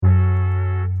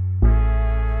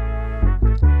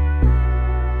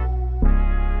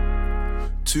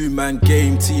Two-man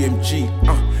game,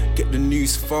 TMG. Get the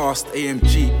news fast,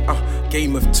 AMG.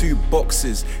 Game of two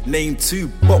boxes. Name two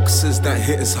boxers that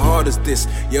hit as hard as this.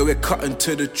 Yeah, we're cutting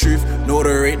to the truth. No,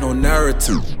 there ain't no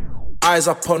narrative. Eyes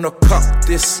up on the cup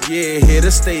this year. Hear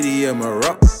the stadium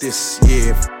erupt this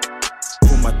year.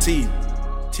 For my team,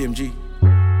 TMG.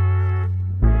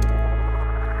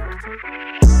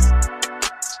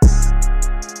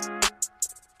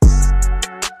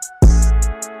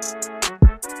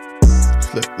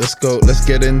 Let's go. Let's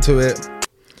get into it.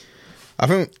 I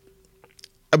think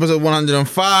episode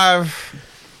 105.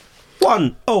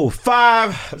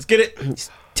 105. Let's get it. It's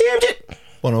TMG.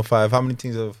 105. How many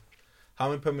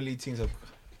Premier League teams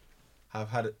have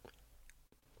had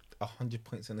 100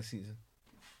 points in a season?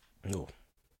 No.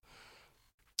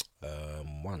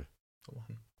 One.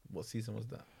 What season was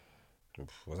that?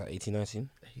 Was that 18-19?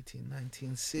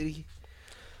 18-19 City.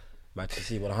 Manchester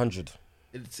City 100.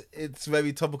 It's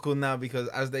very topical now because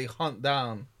as they're hunting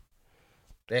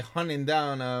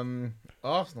down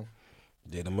Arsenal.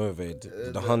 Yeah, the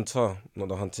motivated. The hunter, not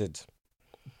the hunted.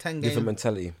 10 games. Different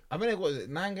mentality. I mean, what is it?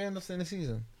 9 games left in the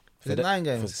season? For 9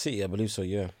 games? For City, I believe so,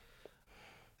 yeah.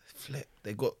 Flip.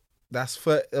 They got... That's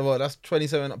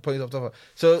 27 points off the top.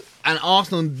 So, and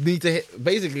Arsenal need to hit...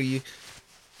 Basically,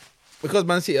 because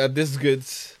Man City are this good,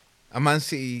 and Man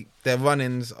City, their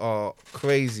run-ins are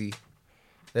crazy.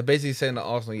 They're basically saying that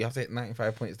Arsenal, you have to hit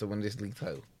 95 points to win this league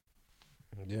title.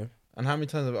 Yeah. And how many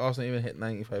times have Arsenal even hit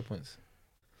 95 points?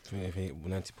 90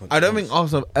 points. I don't think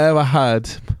Arsenal have ever had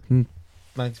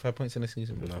 95 points in a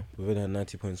season. No, we've only had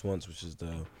 90 points once, which is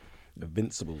the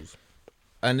Invincibles.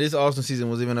 And this Arsenal season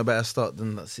was even a better start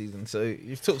than that season. So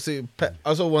you took to Pep.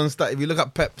 I saw one stat. If you look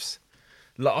at Pep's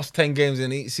last 10 games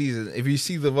in each season, if you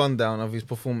see the rundown of his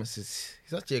performances,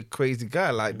 he's actually a crazy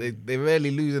guy. Like they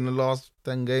rarely lose in the last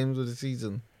 10 games of the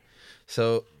season.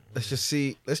 So let's just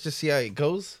see how it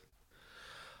goes.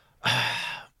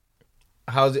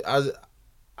 How's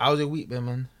your week been,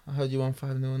 man? I heard you won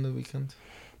 5-0 on the weekend.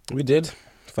 We did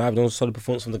 5-0, solid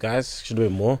performance from the guys. Should have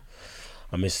been more.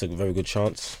 I missed a very good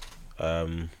chance.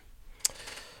 To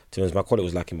be honest, my quality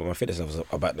was lacking, but my fitness levels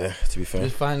are back there. To be fair,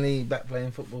 just finally back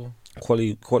playing football.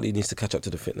 Quality needs to catch up to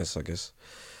the fitness, I guess.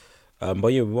 But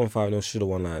yeah, we won 5-0. Should have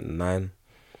won like 9.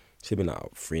 Should have been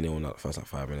like 3-0 in the first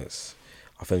 5 minutes.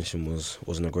 Our finishing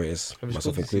wasn't the greatest,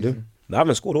 myself included. No, I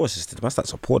haven't scored or assisted. My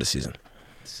stats are poor this season.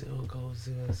 0 goals,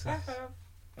 0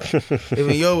 assists.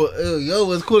 Even yo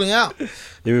was calling out.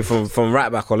 Even from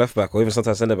right back or left back or even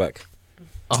sometimes centre back.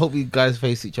 I hope you guys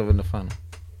face each other in the final.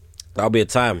 That'll be a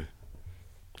time.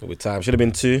 Should have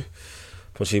been 2.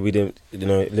 Unfortunately, we didn't,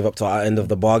 live up to our end of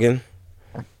the bargain.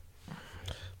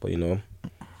 But yeah,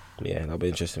 that'll be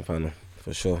an interesting final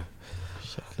for sure.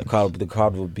 Shocking. The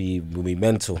crowd will be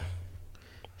mental.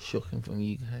 Shocking from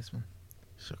you guys, man.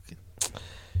 Shocking.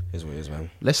 Here's what it is, man.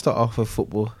 Let's start off with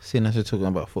football. Seeing as we're talking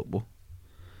about football,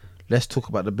 let's talk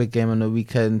about the big game on the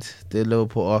weekend. The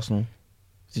Liverpool Arsenal.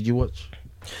 Did you watch?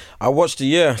 I watched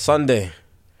the Sunday.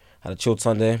 Had a chilled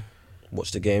Sunday.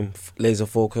 Watched the game, laser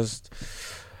focused.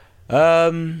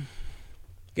 Game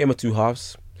of 2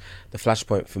 halves. The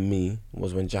flashpoint for me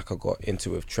was when Xhaka got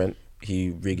into it with Trent.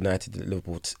 He reignited the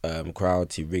Liverpool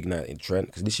crowd. He reignited Trent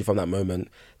because literally from that moment,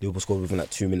 Liverpool scored within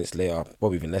like 2 minutes later,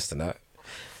 probably even less than that.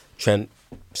 Trent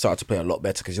started to play a lot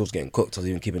better because he was getting cooked. I was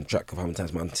even keeping track of how many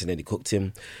times Martinelli cooked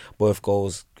him. Both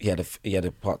goals, he had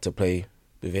a part to play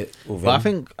with it. But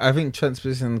I think Trent's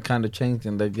position kind of changed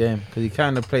in that game because he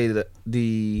kind of played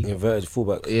the inverted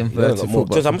fullback.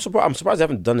 Fullback. I'm surprised they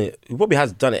haven't done it. He probably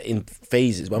has done it in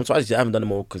phases, but I'm surprised they haven't done it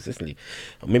more consistently.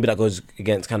 Maybe that goes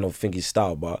against kind of his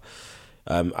style, but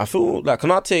I feel like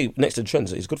Konate next to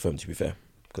Trent is good for him. To be fair,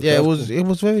 yeah, it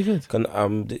was very good.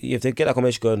 If they get that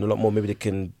combination going a lot more, maybe they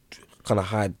can kind of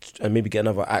hide and maybe get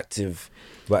another active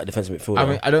right defensive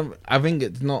midfielder.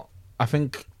 I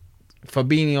think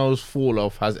Fabinho's fall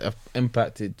off has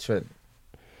impacted Trent.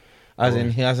 As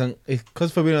in, he hasn't,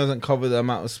 because Fabinho hasn't covered the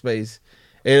amount of space,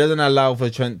 it doesn't allow for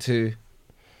Trent to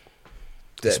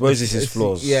exposes his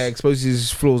flaws. Yeah, exposes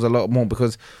his flaws a lot more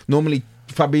because normally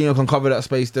Fabinho can cover that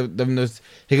space.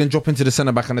 He can drop into the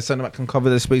centre back, and the centre back can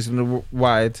cover the space in the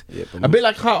wide. Yeah, a bit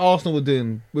like how Arsenal were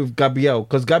doing with Gabriel,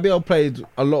 because Gabriel played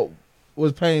a lot,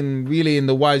 was playing really in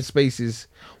the wide spaces,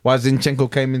 while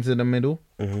Zinchenko came into the middle.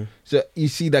 Mm-hmm. So you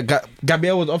see that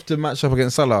Gabriel was often matched up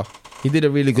against Salah. He did a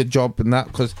really good job in that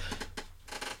because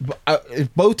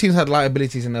both teams had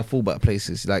liabilities in their fullback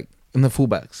places, like in the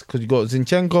fullbacks, because you got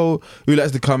Zinchenko who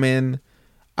likes to come in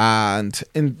and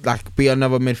be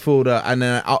another midfielder, and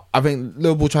then I think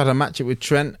Liverpool tried to match it with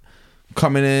Trent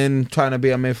coming in trying to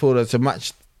be a midfielder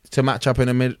to match up in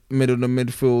the middle of the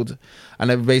midfield, and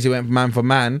they basically went man for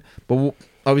man. But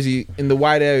obviously in the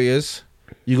wide areas,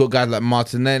 you got guys like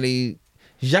Martinelli.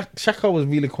 Xhaka was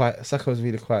really quiet. Saka was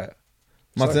really quiet.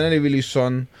 Martinelli really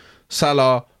shone.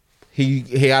 Salah, he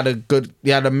had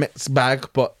a mixed bag,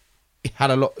 but he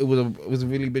had a lot. It was a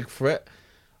really big threat.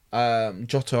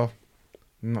 Jota,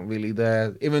 not really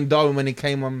there. Even Darwin, when he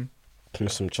came on,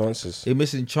 missed some chances. he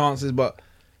missing chances, but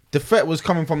the threat was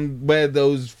coming from where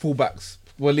those fullbacks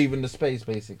were leaving the space,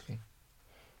 basically.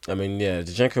 I mean, yeah,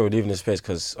 Zinchenko will leave in the space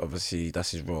because obviously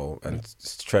that's his role, and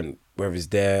Trent, whether he's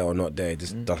there or not there,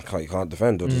 he can't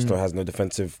defend or just has no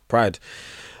defensive pride.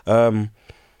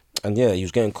 And yeah, he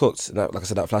was getting cooked. And that, like I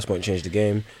said, that flashpoint changed the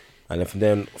game, and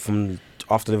then from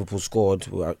after Liverpool scored,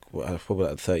 probably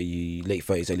at late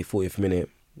 30s, early 40th minute,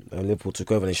 and Liverpool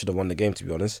took over and they should have won the game, to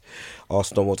be honest.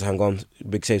 Arsenal wanted to hang on.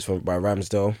 Big saves by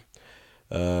Ramsdale.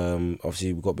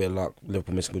 Obviously, we got a bit of luck.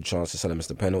 Liverpool missed a good chance. Salah missed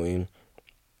the penalty.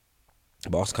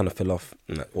 But Arsenal kind of fell off,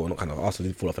 Arsenal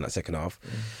did fall off in that second half.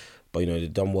 But, they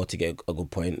done well to get a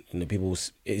good point. You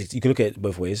can look at it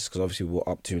both ways, because obviously we were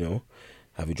up 2-0.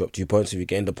 Have we dropped 2 points if we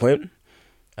gained a point?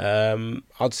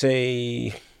 I'd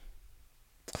say...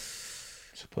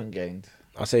 It's a point gained.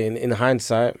 I'd say in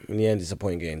hindsight, in the end, it's a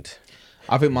point gained.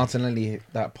 I think Martinelli,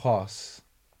 that pass...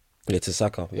 Yeah, to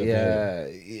Saka. Yeah,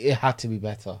 it had to be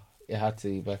better. It had to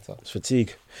be better. It's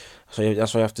fatigue. So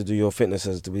that's why you have to do your fitness,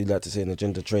 as we like to say in the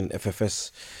gender train,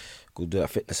 FFS. Go do that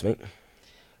fitness, mate.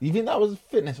 You think that was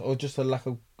fitness or just a lack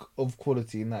of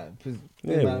quality in that?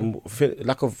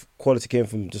 Lack of quality came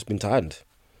from just being tired.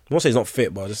 I won't say he's not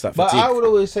fit, but just that fatigue. But I would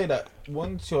always say that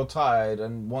once you're tired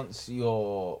and once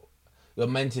you're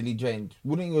mentally drained,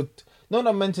 wouldn't your...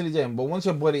 Not mentally drained, but once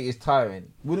your body is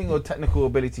tiring, wouldn't your technical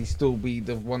ability still be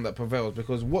the one that prevails?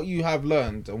 Because what you have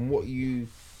learned and what you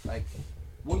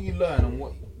learn and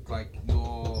what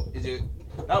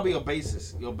that'll be your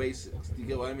basis, your basics. Do you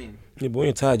get what I mean? Yeah, but when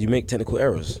you're tired, you make technical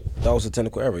errors. That was a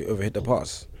technical error. You overhit the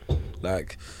pass.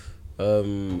 Like,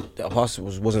 the pass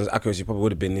wasn't as accurate as it probably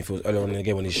would have been if it was earlier on in the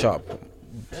game when he's sharp.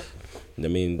 I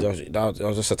mean, that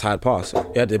was just a tired pass.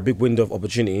 He had a big window of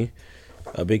opportunity,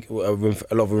 a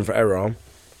lot of room for error,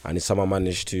 and he somehow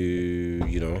managed to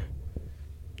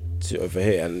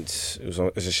overhit, and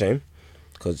it's a shame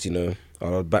because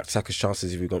I'll back Saka's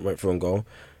chances if we went for a goal.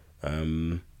 I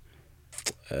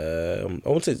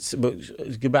want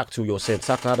to get back to what you're saying.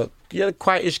 Saka had a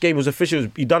quietish game. It was official.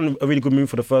 He done a really good move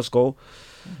for the first goal.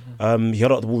 He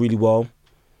held up the ball really well.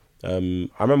 I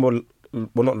remember,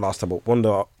 well, not last time,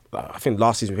 but I think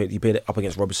last season he played it up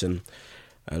against Robertson,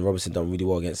 and Robertson done really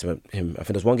well against him. I think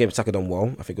there's one game Saka done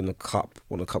well. I think in the cup,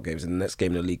 one of the cup games, and the next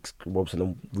game in the league, Robertson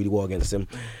done really well against him.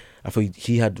 I thought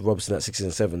he had Robertson at 6s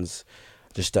and 7s.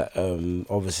 Just that,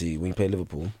 obviously, when you play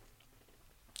Liverpool,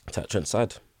 it's at Trent's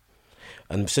side.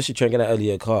 And especially trying to get an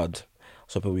earlier card,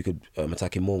 so we could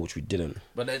attack him more, which we didn't.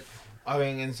 But then, I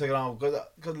think in second half,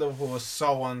 because Liverpool was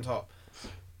so on top,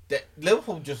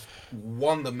 Liverpool just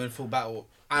won the midfield battle.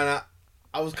 And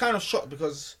I was kind of shocked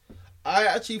because I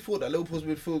actually thought that Liverpool's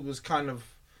midfield was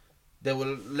they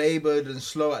were laboured and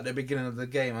slow at the beginning of the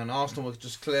game, and Arsenal was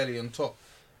just clearly on top.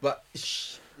 But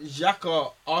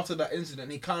Xhaka, after that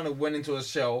incident, he kind of went into a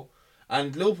shell,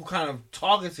 and Liverpool kind of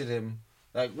targeted him.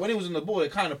 Like, when he was on the ball, they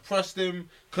kind of pressed him.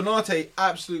 Konate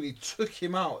absolutely took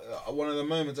him out at one of the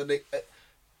moments. And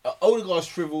Odegaard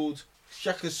shriveled,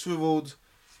 Xhaka swiveled.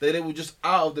 They were just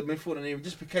out of the midfield, and it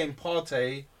just became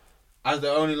Partey as the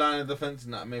only line of defence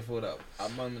in that midfield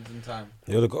at moments in time.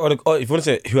 Yeah, if you want to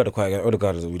say who had a quiet game,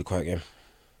 Odegaard was a really quiet game.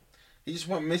 He just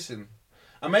went missing.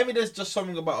 And maybe there's just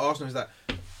something about Arsenal is that,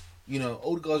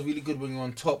 Odegaard's really good when you're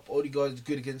on top. Odegaard's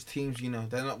good against teams,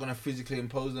 they're not going to physically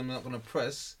impose them, they're not going to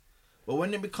press. But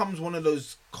when it becomes one of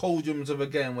those cauldrons of a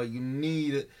game where you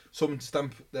need someone to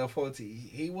stamp their authority,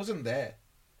 he wasn't there.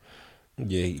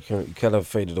 Yeah, he kind of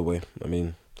faded away. I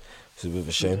mean, it's a bit of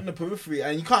a shame. On the periphery,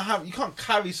 and you can't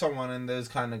carry someone in those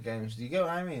kind of games. Do you get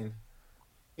what I mean?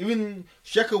 Even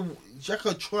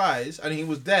Xhaka tries, and he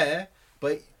was there,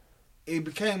 but he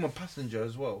became a passenger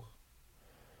as well.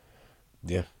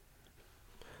 Yeah.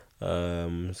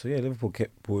 Liverpool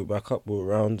brought it back up, brought it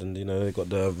around, and they got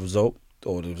the result.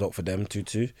 Or the result for them,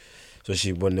 2-2. So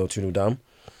she 1-0, 2-0 down.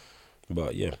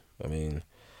 But yeah, I mean,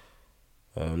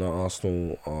 now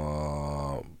Arsenal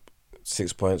are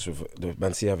 6 points with the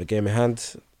Man City have a game in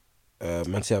hand.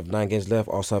 Man City have 9 games left.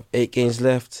 Arsenal have 8 games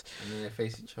left. And then they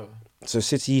face each other. So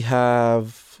City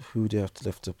have who do they have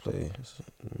left to play?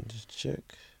 Let me just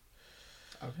check.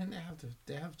 I think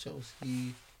they have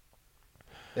Chelsea.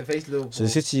 They face Liverpool. So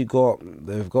City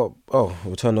they've got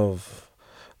return of.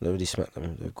 They really smacked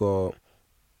them. They've got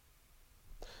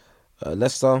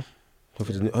Leicester.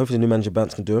 Hopefully the new manager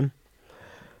Bantz can do him.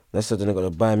 Leicester, then they got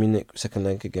the Bayern Munich second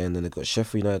leg again. Then they got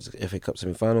Sheffield United FA Cup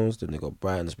semi-finals. Then they got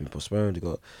Brighton that's been postponed. They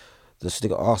got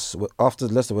us after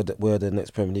Leicester. We're the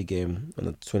next Premier League game on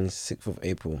the 26th of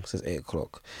April. It says 8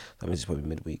 o'clock. That means it's probably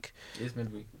midweek. It is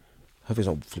midweek. Hopefully it's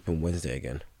not flipping Wednesday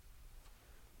again.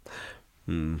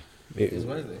 It's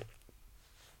Wednesday.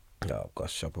 Oh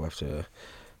gosh, I'll probably have to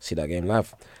see that game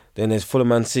live. Then there's Fulham,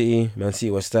 Man City,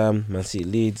 West Ham, Man City,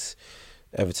 Leeds,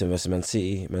 Everton versus Man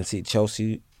City,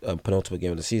 Chelsea, penultimate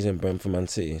game of the season, Brentford, Man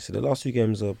City. So the last 2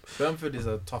 games are... Brentford is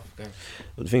a tough game.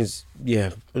 But the thing is,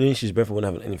 the issue is Brentford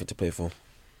wouldn't have anything to play for.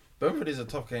 Brentford is a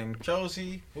tough game.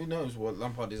 Chelsea, who knows what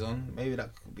Lampard is on? Maybe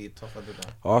that could be tough. I don't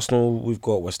know. Arsenal, we've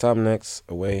got West Ham next,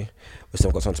 away. West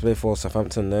Ham got something to play for.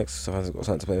 Southampton next. Southampton got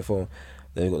something to play for.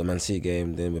 Then we've got the Man City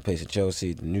game. Then we're facing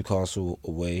Chelsea, Newcastle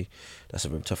away. That's a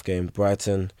very tough game.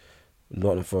 Brighton,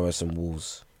 Nottingham Forest and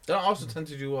Wolves. Don't Arsenal tend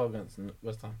to do well against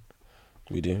West Ham?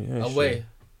 We do, yeah. Away. Sure.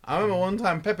 I remember one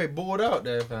time Pepe balled out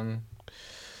there, fam.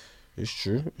 It's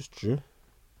true.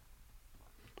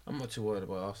 I'm not too worried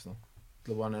about Arsenal.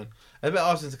 The one and I bet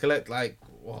Arsenal to collect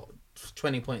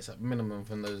 20 points at minimum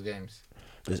from those games.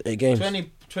 There's 8 games.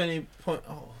 20 points.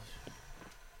 Oh.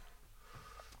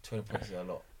 20 points is a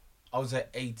lot. I was at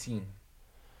 18.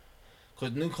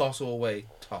 Because Newcastle away,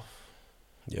 tough.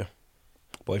 Yeah.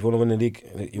 But if you want to win the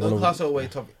league... Newcastle away,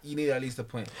 tough. You need at least a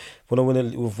point. If you want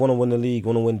to win the league,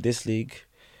 want to win this league,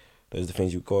 those are the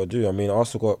things you've got to do. I mean,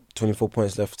 Arsenal got 24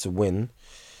 points left to win.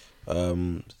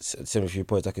 73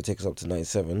 points, that could take us up to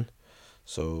 97.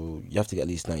 So you have to get at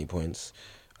least 90 points,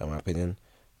 in my opinion.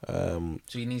 So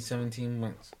you need 17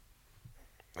 points?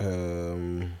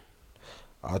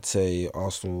 I'd say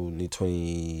Arsenal need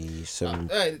 27.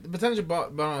 The potential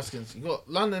Barnskins. You got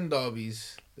London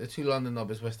derbies. The 2 London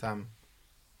derbies, West Ham,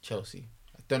 Chelsea.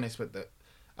 I don't expect that.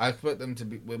 I expect them to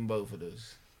win both of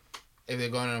those if they're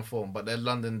going on form. But they're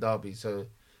London derbies, so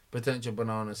potential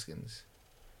banana skins.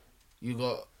 You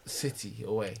got City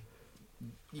away.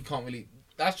 You can't really.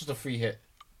 That's just a free hit.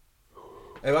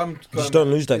 If I'm going, just don't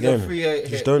lose that game.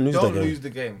 Don't lose the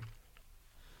game.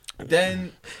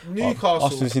 Then Newcastle.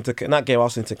 Arsenal need to, in that game,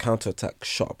 Arsenal need to counter-attack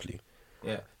sharply.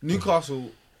 Yeah,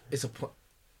 Newcastle is a point.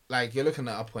 Like you're looking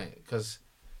at a point because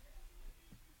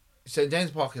St James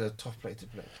Park is a tough place to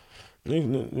play.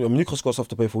 Newcastle got stuff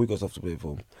to play for. We got stuff to play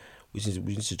for. We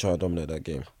need to try and dominate that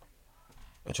game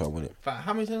and try and win it. But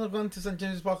how many times have gone to St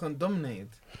James Park and dominated?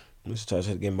 We need to try to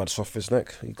take the game by the soft of his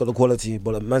neck. He got the quality,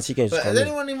 but the Man City games. But has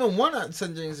anyone even won at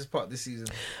St James's Park this season?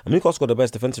 Newcastle got the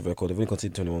best defensive record. They've only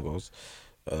conceded 21 goals.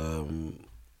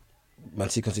 Man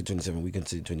City conceded 27. We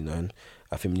conceded 29.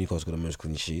 I think Newcastle got the most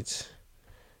clean sheets.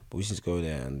 But we just need to go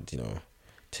there and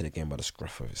take the game by the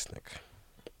scruff of his neck.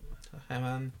 Hey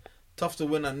man, tough to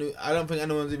win at I don't think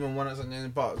anyone's even won at St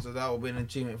James Park, so that would be an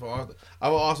achievement for Arsenal. I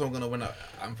thought Arsenal were going to win at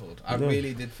Anfield. I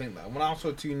really did think that. When I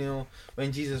saw 2-0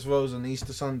 when Jesus rose on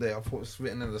Easter Sunday, I thought it was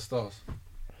written in the stars.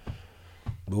 But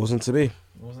it wasn't to be. It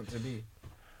wasn't to be.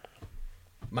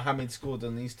 Mohamed scored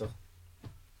on Easter.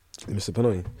 He missed the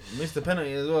penalty. Missed the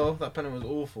penalty as well. That penalty was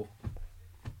awful.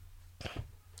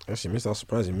 Actually, I was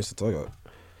surprised he missed the target.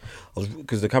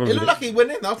 Because the camera. It looked like he went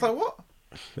in. I was like, what?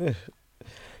 Yeah.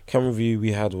 Camera view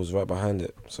we had was right behind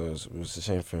it, so it was a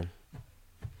shame for him.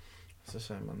 It's a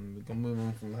shame, man. We can move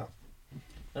on from that.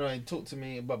 Anyway, talk to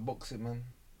me about boxing, man.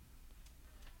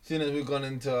 Seeing as we've gone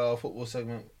into our football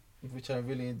segment, which I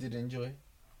really did enjoy.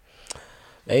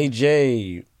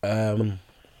 AJ,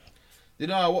 You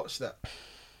know, I watched that.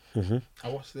 Mm-hmm. I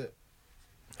watched it.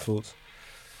 Thoughts?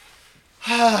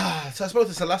 So I spoke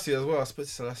to Selassie as well. I spoke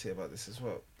to Selassie about this as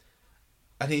well.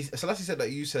 And Selassie said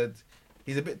that you said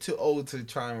he's a bit too old to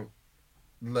try and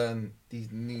learn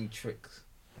these new tricks.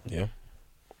 Yeah.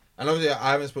 And obviously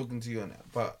I haven't spoken to you on it,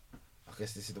 but I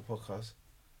guess this is the podcast.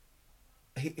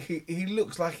 He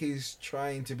looks like he's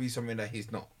trying to be something that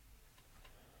he's not.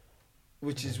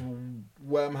 Which is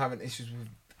where I'm having issues with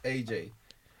AJ.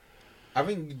 I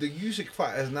think the Usyk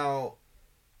fight has now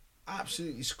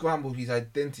absolutely scrambled his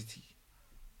identity.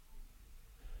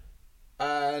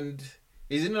 And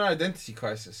he's in an identity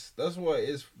crisis. That's what it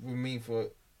is with me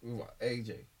with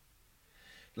AJ.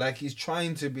 Like, he's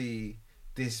trying to be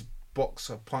this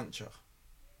boxer puncher.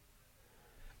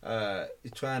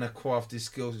 He's trying to craft his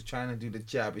skills. He's trying to do the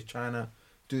jab. He's trying to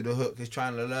do the hook. He's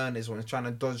trying to learn this one. He's trying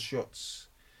to dodge shots.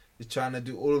 He's trying to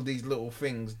do all of these little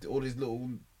things, all these little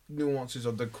nuances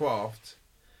of the craft.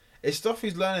 It's stuff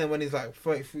he's learning when he's like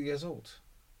 33 years old.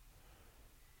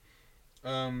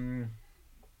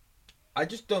 I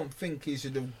just don't think he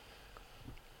should have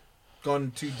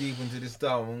gone too deep into this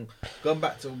style and gone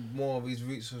back to more of his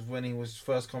roots of when he was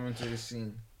first coming to the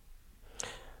scene.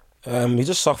 He's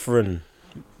just suffering.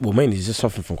 Well, mainly he's just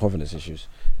suffering from confidence issues.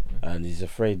 and he's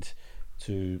afraid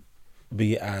to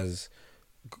be as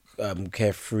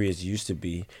carefree as he used to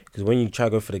be. Because when you try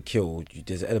to go for the kill,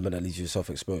 there's an element that leaves you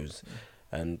self-exposed,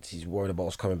 and he's worried about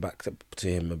what's coming back to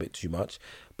him a bit too much.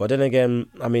 But then again,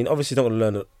 I mean, obviously, not going to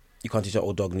learn that you can't teach an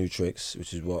old dog new tricks,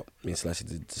 which is what me and Selassie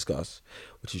did discuss,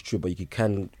 which is true. But you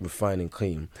can refine and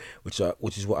clean, which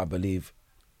is what I believe.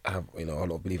 I have a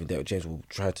lot of belief in Derrick James will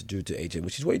try to do to AJ,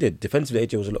 which is what he did. Defensively,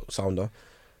 AJ was a lot sounder.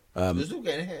 He's still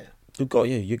getting hit.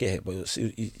 You get hit, but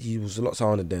he was a lot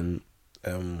sounder than,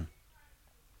 and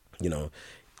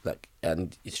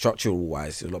structural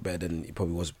wise, he was a lot better than he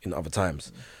probably was in other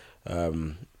times. His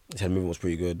head movement was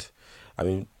pretty good. I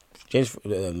mean,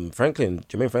 Jermaine Franklin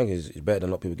is better than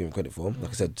a lot of people give him credit for.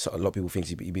 Like I said, a lot of people think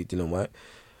he beat Dylan White.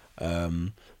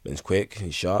 He's quick,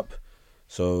 he's sharp.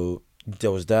 So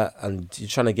there was that, and you're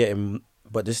trying to get him,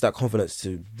 but just that confidence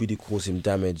to really cause him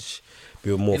damage,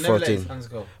 be more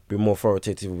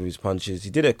authoritative with his punches.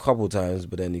 He did it a couple of times,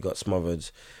 but then he got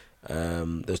smothered.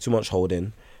 There's too much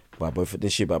holding by both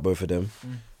of them.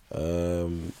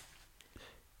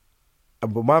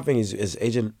 But my thing is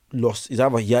AJ lost. He's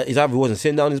either he wasn't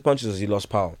sitting down his punches or he lost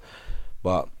power.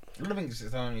 But I don't think he's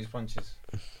sitting down his punches.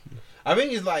 I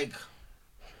think it's like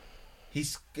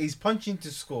he's punching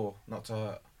to score, not to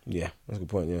hurt. Yeah, that's a good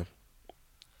point. Yeah,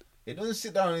 he doesn't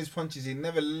sit down on his punches. He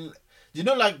never. You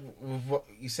know, like with what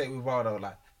you say with Wilder,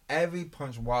 like every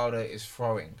punch Wilder is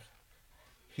throwing,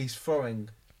 he's throwing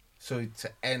so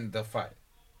to end the fight.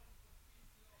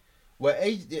 Where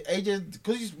AJ,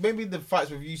 because maybe the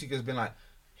fights with Usyk has been like,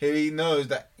 he knows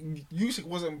that Usyk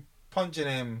wasn't punching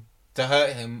him to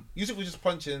hurt him. Usyk was just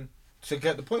punching to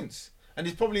get the points, and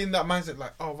he's probably in that mindset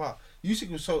like, oh wow,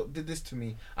 Usyk did this to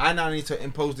me. I now need to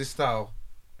impose this style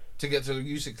to get to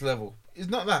Usyk's level. It's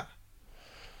not that.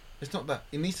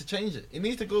 He needs to change it. He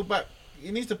needs to go back.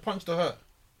 He needs to punch to hurt.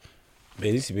 But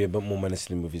he needs to be a bit more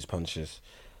menacing with his punches.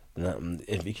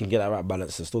 If he can get that right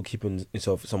balance and still keeping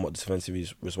himself somewhat defensively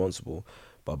responsible,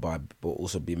 but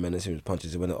also be menacing with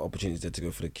punches when the opportunity is there to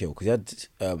go for the kill. Because he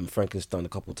had Franklin stunned a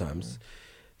couple of times.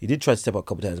 He did try to step up a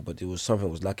couple of times, but it was something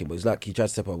that was lacking. But it's like he tried to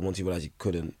step up once he realised he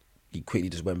couldn't. He quickly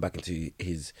just went back into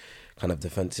his kind of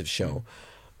defensive shell.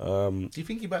 Do you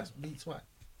think he beats White?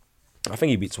 I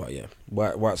think he beats White, yeah.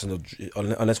 White's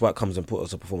unless White comes and puts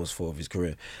us a performance of his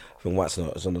career. I think White's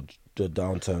on the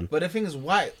downturn. But the thing is,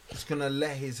 White is going to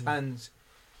let his hands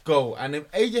go. And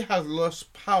if AJ has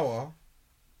lost power,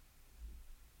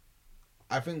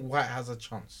 I think White has a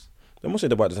chance. I must say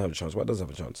that White doesn't have a chance. White does have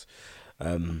a chance.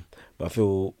 But I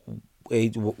feel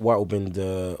White will bring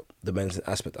the mental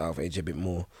aspect out of AJ a bit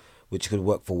more, which could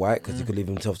work for White because he could leave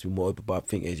himself to be more open. But I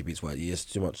think AJ beats White. He has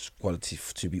too much quality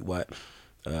to beat White.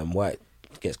 White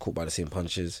gets caught by the same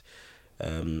punches,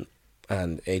 and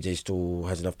AJ still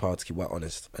has enough power to keep White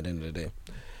honest at the end of the day.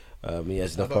 He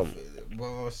has enough power.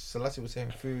 Well, Selassie was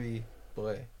saying Fury,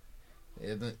 boy,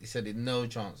 he said there's no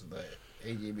chance that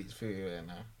AJ beats Fury right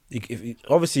now.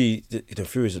 Obviously,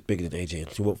 Fury is bigger than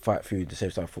AJ. He won't fight Fury the same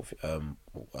time for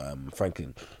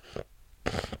Franklin.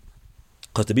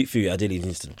 Because to beat Fury, ideally he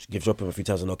needs to drop him a few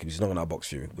times and knock him. He's not going to outbox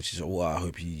Fury, which is what I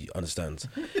hope he understands.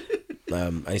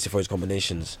 And he needs to throw his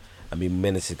combinations and be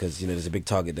menacing because there's a big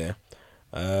target there.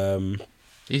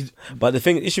 But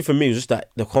the issue for me was just that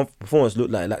the performance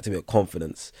looked like it lacked a bit of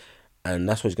confidence, and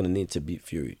that's what he's going to need to beat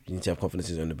Fury. You need to have confidence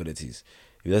in his own abilities.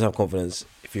 If he doesn't have confidence,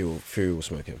 Fury will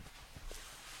smoke him.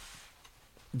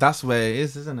 That's where it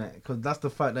is, isn't it? Because that's the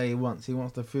fight that he wants. He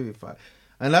wants the Fury fight.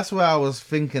 And that's where I was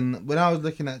thinking, when I was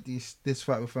looking at this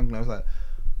fight with Franklin, I was like,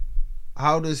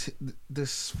 how does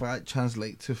this fight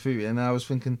translate to Fury? And I was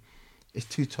thinking, it's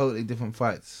two totally different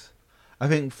fights. I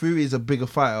think Fury is a bigger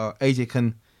fighter.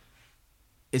 AJ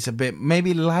it's a bit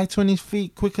maybe lighter on his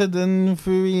feet, quicker than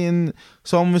Fury in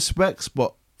some respects,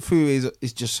 but Fury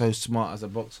is just so smart as a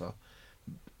boxer.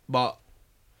 But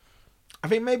I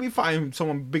think maybe fighting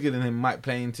someone bigger than him might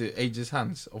play into AJ's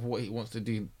hands of what he wants to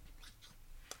do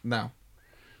now.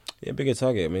 Yeah, bigger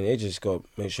target. I mean, AJ's got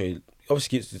to make sure he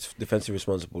obviously keeps defensively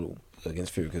responsible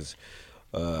against Fury because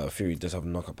Fury does have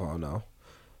knockout power now.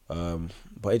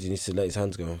 But AJ needs to let his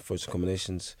hands go, throw some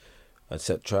combinations and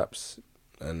set traps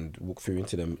and walk Fury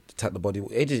into them, attack the body.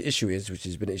 AJ's issue is, which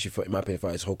has been an issue in my opinion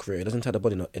for his whole career, he doesn't attack the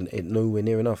body nowhere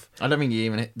near enough. I don't think he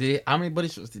even hit. How many body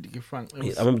shots did he give Frank? I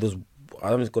remember I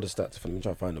haven't got the stats, let me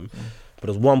try to find them. But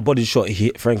there's one body shot he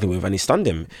hit Franklin with and he stunned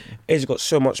him. AJ's got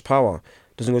so much power,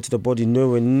 doesn't go to the body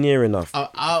nowhere near enough.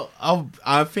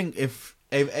 I think if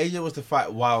AJ was to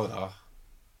fight Wilder,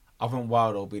 I think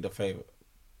Wilder will be the favourite.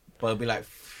 But it'll be like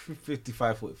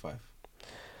 55-45.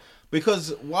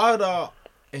 Because Wilder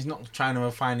is not trying to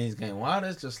refine his game.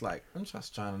 Wilder's just like, I'm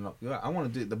just trying to knock you out. I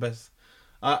want to do it the best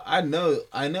I know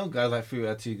guys like Fury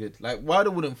are too good. Like,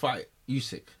 Wilder wouldn't fight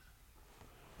Usyk.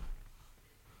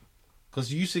 Because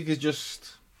Usyk is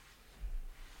just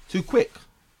too quick.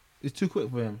 It's too quick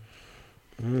for him.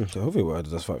 So hopefully Wilder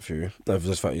does fight Fury. No, if he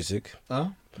does fight Usyk. Huh?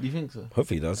 Do you think so?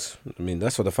 Hopefully he does. I mean,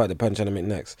 that's what the fight they're trying to make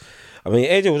next. I mean,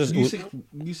 AJ was just...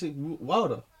 Usyk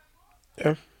Wilder?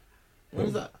 Yeah. When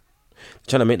is that?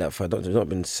 Trying to make that fight. It's not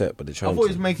been set, but they're trying I thought he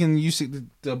was making Usyk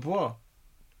Dubois.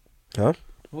 Huh? I thought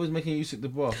he was making Usyk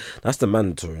Dubois. That's the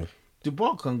mandatory.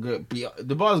 Dubois can get beat up.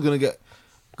 Dubois is gonna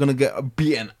get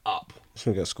beaten up. He's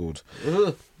gonna get scored.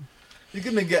 Ugh. He's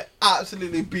gonna get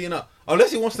absolutely beaten up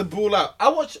unless he wants to brawl out. I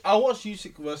watched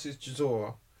Usyk versus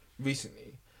Chisora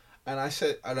recently, and I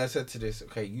said to this,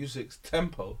 okay, Usyk's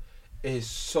tempo is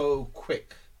so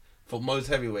quick for most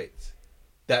heavyweights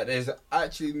that there's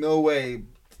actually no way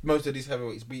most of these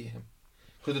heavyweights beat him,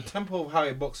 because the tempo of how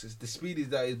he boxes, the speed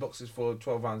that he boxes for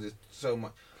 12 rounds is so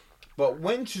much. But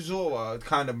when Chisora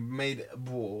kind of made it a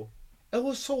brawl, it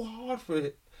was so hard for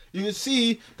it. You could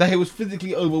see that he was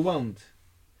physically overwhelmed.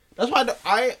 That's why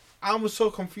I was so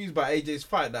confused by AJ's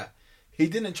fight, that he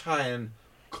didn't try and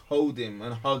hold him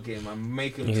and hug him and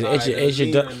make him tired and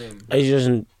lean on him. AJ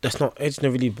doesn't. That's not. AJ's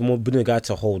never really been a guy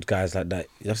to hold guys like that.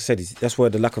 Like I said, that's where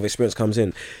the lack of experience comes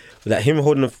in. Like him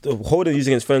holding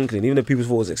using against Franklin, even though people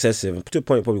thought it was excessive, and to a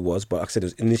point it probably was, but like I said, it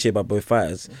was initiated by both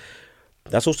fighters.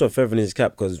 That's also a feather in his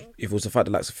cap, because if it was a fight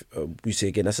that likes Usyk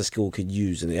again, that's a skill he could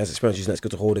use, and he has experience using that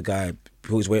skill to hold a guy,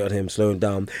 put his weight on him, slow him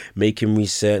down, make him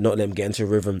reset, not let him get into a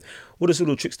rhythm. All those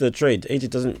little tricks to the trade.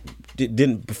 AJ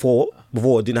didn't before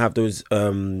have those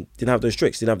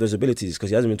tricks, didn't have those abilities, because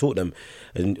he hasn't been taught them,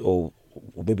 or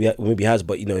maybe he has,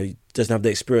 but he doesn't have the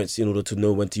experience in order to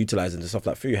know when to utilize them, the stuff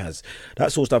that Fury has.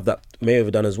 That sort of stuff that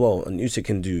Mayweather done as well, and Usyk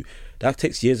can do. That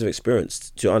takes years of experience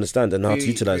to understand and how to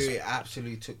utilize. Fury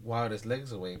absolutely took Wilder's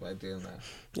legs away by doing that.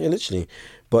 Yeah, literally.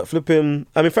 But flipping,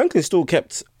 I mean, Franklin still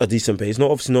kept a decent pace.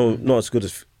 Not as good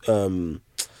as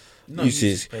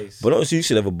Usyk's, but not as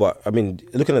Usyk level. But I mean,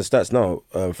 looking at the stats now,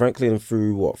 Franklin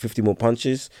threw 50 more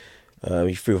punches.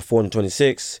 He threw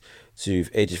 426 to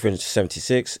AJ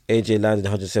 376. AJ landed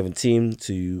 117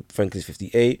 to Franklin's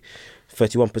 58.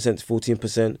 31% to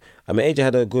 14%. I mean, AJ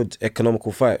had a good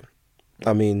economical fight.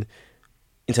 I mean,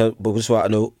 but just what I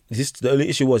know, the only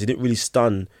issue was he didn't really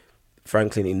stun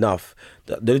Franklin enough.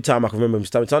 The only time I can remember him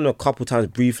stunned him a couple times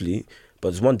briefly,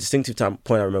 but there's one distinctive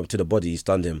point I remember to the body, he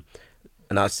stunned him,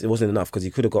 and it wasn't enough, because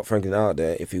he could have got Franklin out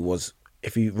there if he rose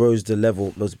the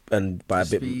level and by a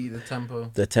bit,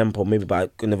 the tempo maybe by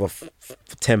another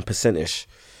 10% ish.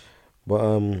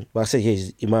 But I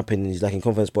say in my opinion he's lacking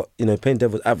confidence. But playing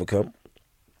devil's advocate,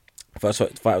 first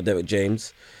fight with Derek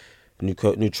James, new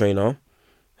trainer.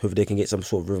 Hopefully they can get some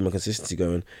sort of rhythm and consistency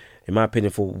going. In my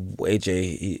opinion, for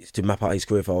AJ to map out his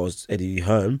career, if I was Eddie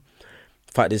Hearn,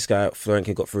 fight this guy,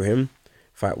 Franklin got through him,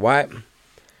 fight White,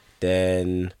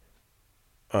 then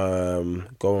go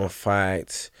and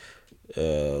fight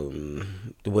the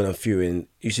winner Fury and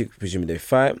Usyk. Presumably they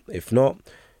fight. If not,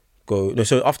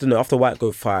 after White,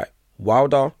 go fight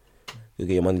Wilder. You'll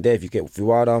get your money there. If you get through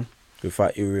Wilder, go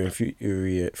fight Fury and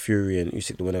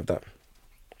Usyk, the winner of that.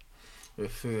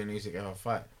 With Fury and Usyk have a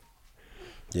fight.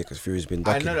 Yeah, because Fury's been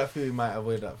ducking. I know that Fury might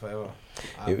avoid that forever.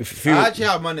 I actually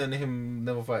have money on him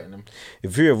never fighting him.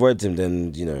 If Fury avoids him,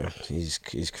 then his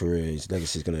career, his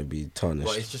legacy is gonna be tarnished.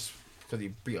 But it's just because he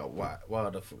beat up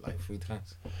Wilder for like 3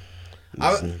 times.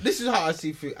 This is how I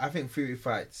see Fury. I think Fury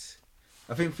fights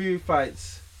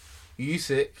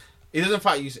Usyk. He doesn't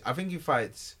fight Usyk. I think he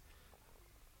fights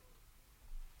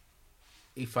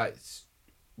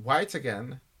White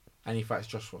again, and he fights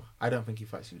Joshua. I don't think he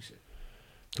fights Usyk.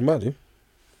 He might do.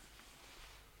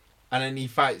 And then he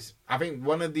fights. I think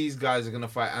one of these guys are gonna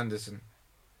fight Anderson.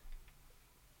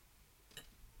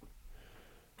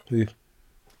 Who?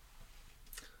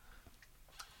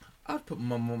 I'd put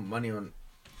my money on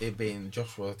it being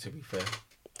Joshua, to be fair.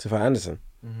 To fight Anderson?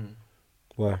 Mm-hmm.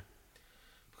 Why?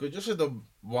 Because Joshua's the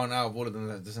one out of all of them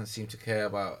that doesn't seem to care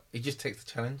about. He just takes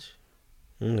the challenge.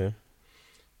 Okay.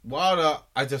 Wilder,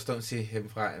 I just don't see him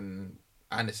fighting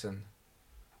Anderson.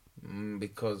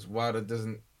 Because Wilder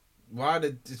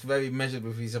is very measured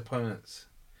with his opponents.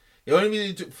 The only reason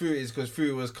he took Fury is because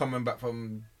Fury was coming back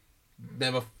from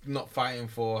not fighting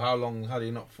for how long had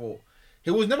he not fought. He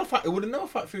would have never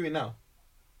fought Fury now.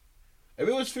 If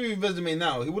it was Fury's resume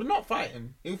now, he would not fight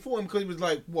him. He fought him because he was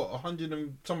 100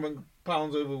 and something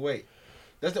pounds overweight.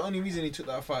 That's the only reason he took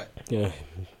that fight. Yeah.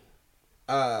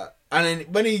 And then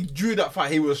when he drew that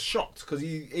fight, he was shocked because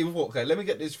he thought, okay, let me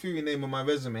get this Fury name on my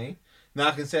resume. Now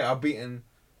I can say I've beaten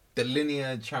the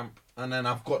linear champ, and then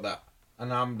I've got that,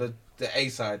 and I'm the A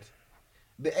side.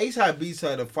 The A side, B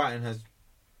side of fighting has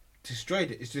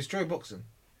destroyed it. It's destroyed boxing.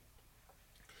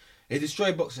 It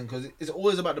destroyed boxing because it's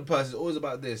always about the purse. It's always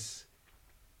about this.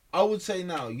 I would say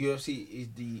now UFC is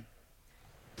the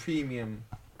premium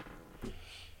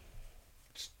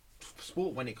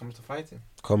sport when it comes to fighting.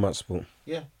 Combat sport.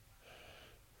 Yeah.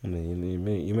 I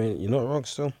mean, you're not wrong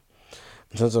still.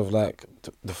 In terms of like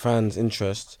the fans'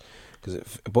 interest,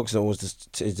 because boxing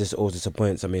always always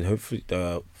disappoints. I mean, hopefully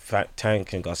the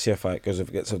Tank and Garcia fight goes if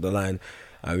it gets off the line,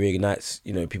 reignites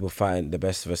people fighting the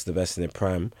best versus the best in their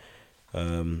prime,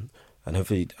 and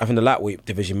hopefully I think the lightweight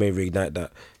division may reignite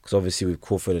that because obviously with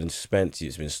Crawford and Spence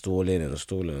it's been stalling, and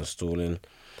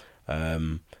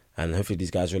hopefully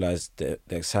these guys realize the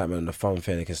excitement and the fun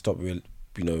fair they can stop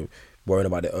worrying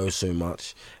about it so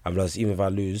much. And realize even if I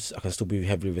lose, I can still be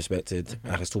heavily respected.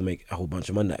 Mm-hmm. I can still make a whole bunch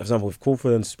of money. For example, if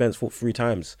Crawford and Spence fought 3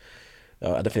 times, I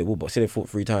don't think they will, but say they fought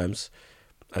 3 times,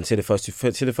 and say the first two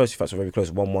fights are very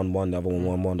close, 1-1-1, the other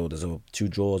 1-1-1, or there's 2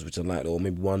 draws which are like, or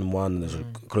maybe 1-1, and there's a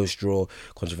close draw,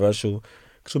 controversial.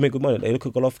 Still make good money. They look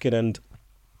at Golovkin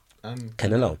and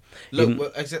Canelo.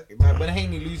 Look, like when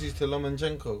Haney loses to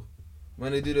Lomachenko,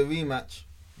 when they do the rematch,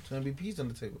 it's gonna be peas on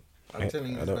the table. I'm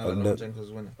telling you,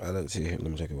 Lomachenko's winning. I don't see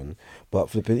Lomachenko winning, but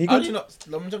flipping.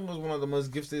 Lomachenko's one of the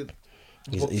most gifted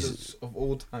boxers of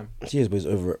all time. He is, but he's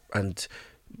over it, and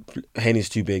Haney's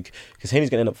too big because Haney's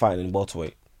gonna end up fighting in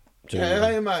welterweight. I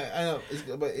know.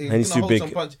 But Haney's too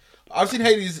big. I've seen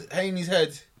Haney's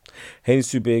head.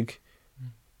 Haney's too big.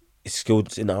 He's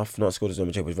skilled enough, not skilled as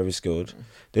Lomachenko, but he's very skilled.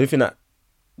 The only thing that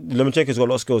Lomachenko's got a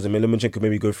lot of skills. I mean, Lomachenko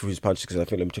maybe go through his punches because I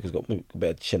think Lomachenko's got a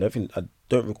better chin. I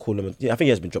don't recall him. Yeah, I think he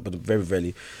has been dropped, but very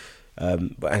rarely.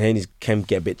 But Haney can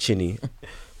get a bit chinny.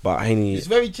 But Haney, he's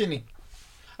very chinny.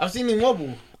 I've seen him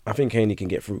wobble. I think Haney will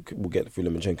get through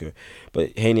Lomachenko.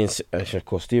 But Haney and of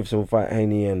course Stevenson will fight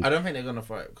Haney and. I don't think they're gonna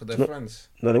fight because they're friends.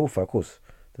 No, they will fight, of course.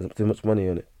 There's too much money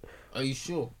on it. Are you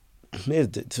sure? Yeah,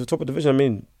 to the top of the division. I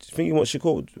mean, I think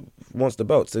Shakur wants the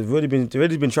belts. They've already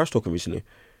been trash talking recently.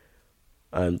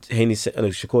 And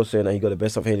Shakur saying that he got the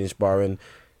best of Haney in sparring.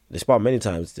 They spar many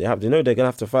times. They know they're gonna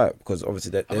have to fight because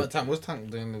obviously what's Tank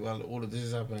doing while all of this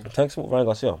is happening? Tank's Ryan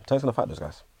Garcia. Tank's gonna fight those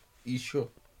guys. Are you sure?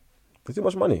 There's too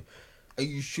much money. Are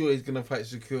you sure he's gonna fight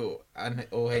Shakur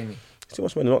or Haney? There's too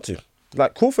much money not to.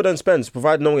 Like Crawford and Spence,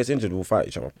 provided no one gets injured, will fight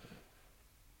each other.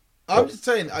 I'm just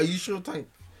saying, are you sure Tank?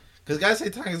 Because guys say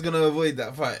Tank is gonna avoid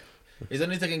that fight. He's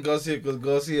only taking Garcia because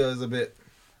Garcia is a bit.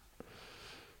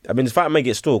 I mean, the fight may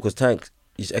get stalled because Tank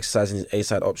is exercising his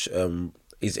A-side option,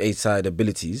 his A-side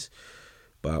abilities,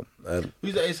 but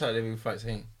who's the A-side if he fights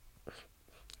Haney?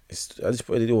 Is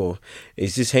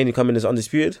this Haney coming as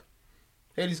undisputed?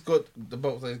 Haney's got the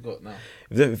box that he's got now.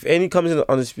 If Haney comes in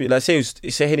undisputed, like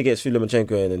say Haney gets through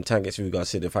Lomachenko and then Tank gets through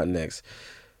Garcia, they fight next.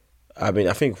 I mean,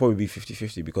 I think it'll probably be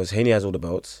 50-50 because Haney has all the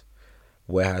belts,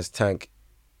 whereas Tank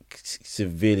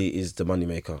severely is the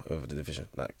moneymaker of the division.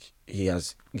 Like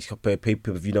his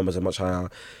pay-per-view numbers are much higher.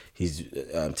 His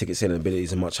ticket selling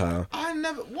abilities are much higher.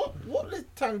 What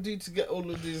did Tank do to get all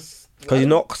of this? Because he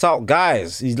knocks out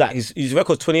guys. He's like his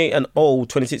record's 28-0,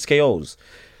 26 KOs.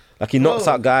 Like he knocks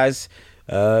out guys.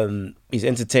 He's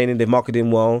entertaining. They market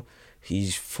him well.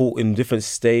 He's fought in different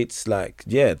states. Like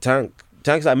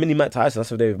Tank's like mini Mike Tyson.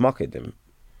 That's how they've marketed him.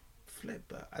 Flip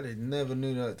that. I never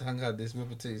knew that Tank had this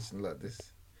reputation like this.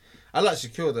 I like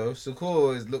Shakur though.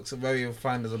 Shakur looks very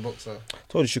refined as a boxer. I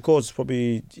told you Shakur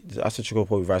probably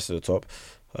rise to the top.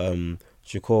 I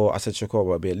said Shakur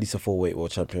will be at least a 4-weight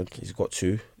world champion. He's got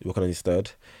 2. He's working on his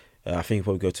 3rd. I think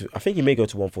he may go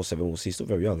to 147. We'll see. He's still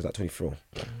very young. He's like 24.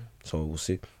 So we'll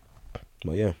see.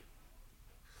 But yeah.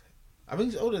 I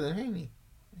think he's older than Haney.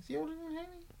 Is he older than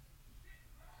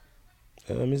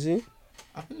Haney? Is he?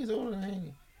 I think he's older than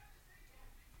Haney.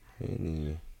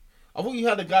 Haney. I thought you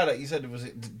had a guy that you said was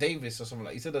it Davis or something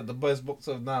like. You said that the best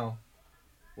boxer of now.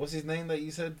 What's his name that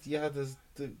you said you had as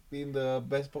being the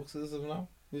best boxers of now?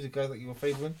 Who's the guy that you were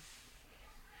favouring?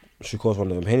 Shakur's one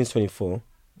of them. Haney's 24.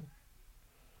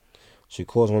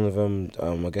 Shakur's one of them.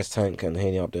 I guess Tank and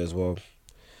Haney up there as well.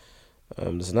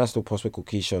 There's a nice little prospect called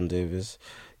Keyshawn Davis.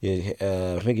 Yeah,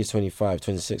 I think he's 25,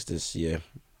 26 this year.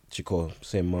 Shakur,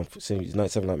 same month, he's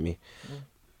 97 like me.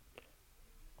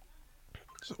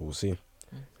 So we'll see.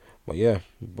 But yeah,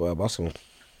 basketball.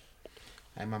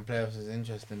 Hey man, playoffs is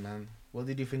interesting, man. What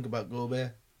did you think about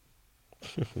Gobert?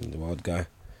 The wild guy.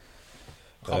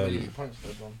 Can't believe he punched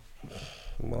that one.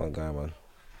 Wild guy, man.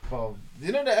 Well,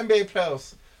 you know the NBA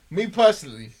playoffs. Me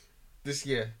personally, this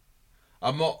year,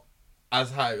 I'm not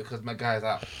as high because my guy's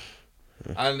out,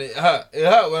 and it hurt. It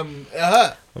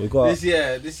hurt.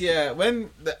 This year,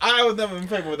 when I was never in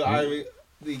favour of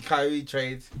the Kyrie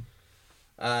trade,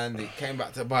 and it came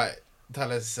back to bite.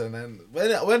 Dallas, and then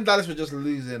when Dallas were just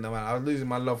losing, man, I was losing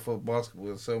my love for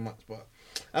basketball so much. But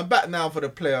I'm back now for the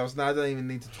playoffs. Now I don't even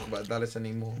need to talk about Dallas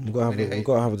anymore. We've got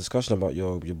to have a discussion about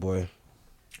your boy.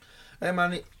 Hey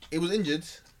man, he was injured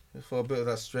for a bit of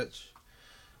that stretch.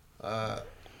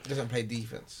 Doesn't play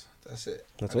defense. That's it.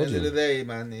 At the end of the day,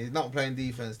 man, he's not playing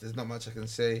defense. There's not much I can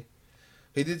say.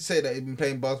 He did say that he'd been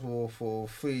playing basketball for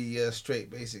 3 years straight,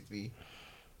 basically,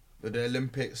 with the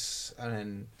Olympics and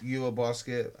then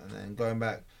Eurobasket and then going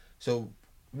back. So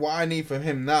what I need from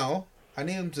him now, I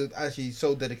need him to actually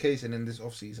show dedication in this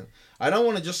off season. I don't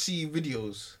want to just see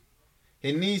videos.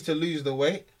 He needs to lose the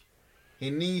weight. He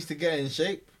needs to get in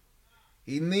shape.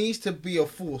 He needs to be a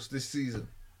force this season.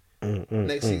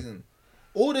 Next season.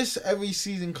 All this every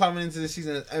season coming into the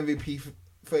season as MVP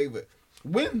favorite.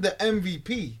 Win the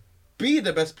MVP. Be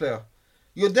the best player.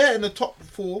 You're there in the top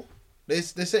 4. They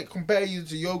say compare you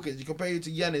to Jokic, you compare you to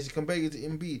Giannis, you compare you to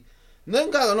Embiid. Them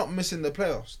guys are not missing the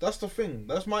playoffs. That's the thing.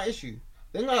 That's my issue.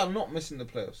 Them guys are not missing the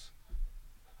playoffs.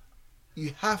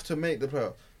 You have to make the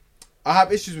playoffs. I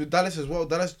have issues with Dallas as well.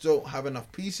 Dallas don't have enough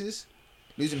pieces.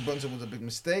 Losing Brunson was a big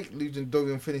mistake. Losing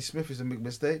Dorian Finney-Smith is a big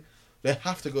mistake. They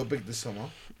have to go big this summer.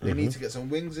 They need to get some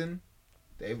wings in.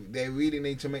 They really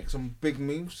need to make some big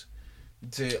moves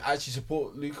to actually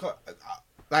support Luka.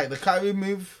 Like the Kyrie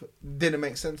move didn't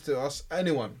make sense to us,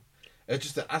 anyone. It's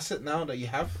just an asset now that you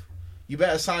have. You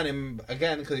better sign him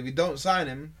again, because if you don't sign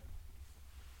him,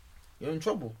 you're in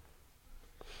trouble.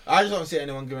 I just don't see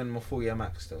anyone giving him a 4-year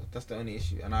max still. That's the only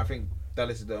issue. And I think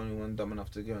Dallas is the only one dumb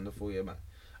enough to give him the 4-year max.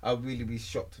 I would really be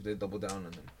shocked if they double down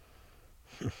on him.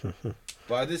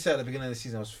 But I did say at the beginning of the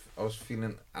season I was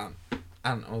feeling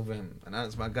Ant over him. And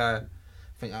Ant's my guy. I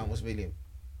think Ant's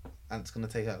going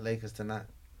to take out Lakers tonight.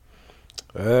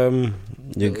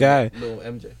 Your guy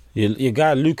MJ. Your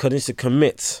guy Luka needs to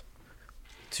commit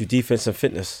to defense and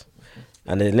fitness,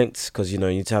 and they're linked because you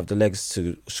need to have the legs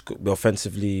to be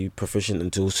offensively proficient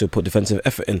and to also put defensive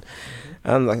effort in.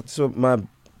 And that's what my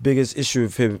biggest issue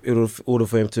with him, in order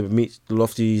for him to meet the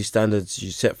lofty standards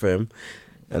you set for him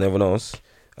and everyone else.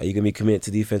 Are you going to be committed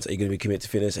to defense? Are you going to be committed to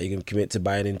fitness? Are you going to be committed to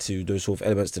buying into those sort of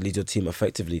elements to lead your team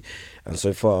effectively? And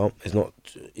so far, it's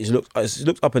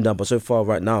looked up and down, but so far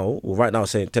right now,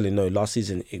 telling no, last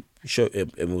season it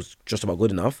was just about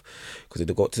good enough because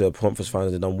they got to the conference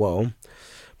finals and done well.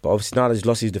 But obviously now that he's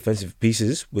lost his defensive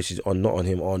pieces, which is not on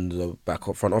him on the back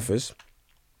front office,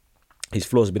 his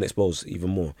flaws have been exposed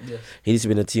even more. Yes. He needs to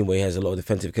be in a team where he has a lot of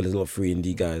defensive killers, a lot of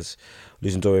 3-and-D guys.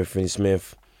 Losing Dorian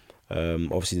Finney-Smith.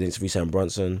 Obviously, they didn't re-sign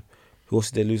Brunson. Who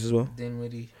else did they lose as well?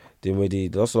 Dinwiddie. They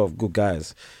lost a lot of good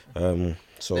guys.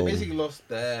 So they basically lost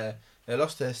their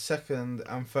second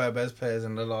and third best players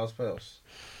in the last playoffs.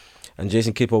 And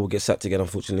Jason Kidd will get sacked again,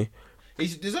 unfortunately. He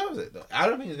deserves it, though. I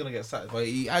don't think he's gonna get sacked, but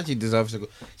he actually deserves to go.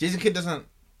 Jason Kidd doesn't.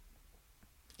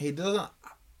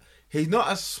 He's not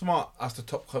as smart as the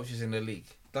top coaches in the league.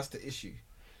 That's the issue.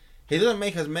 He doesn't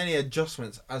make as many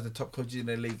adjustments as the top coaches in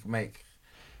the league make.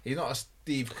 He's not a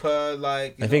Steve Kerr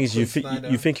like. I think you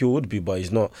think he would be, but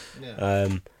he's not.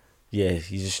 Yeah,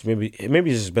 he's just maybe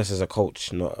he's just best as a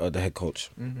coach, not the head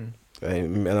coach. Mm-hmm.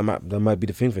 And that might be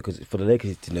the thing because for the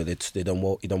Lakers, they done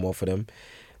well. He done well for them.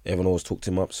 Everyone always talked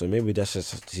him up, so maybe that's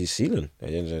just his ceiling at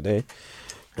the end of the day.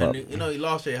 But, and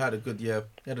last year he had a good year.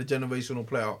 He had a generational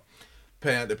player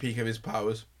playing at the peak of his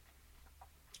powers.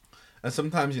 And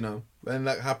sometimes when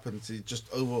that happens, it just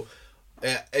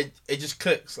it just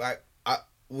clicks like.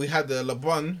 We had the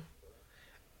LeBron.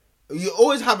 You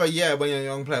always have a year when you're a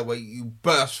young player where you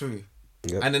burst through.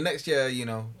 Yep. And the next year,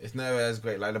 it's never as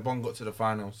great. Like LeBron got to the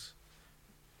finals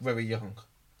very young.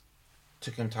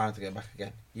 Took him time to get back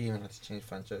again. You even had to change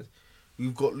franchise.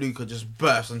 You've got Luka just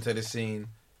burst onto the scene.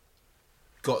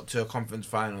 Got to a conference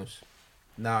finals.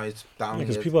 Now it's down here.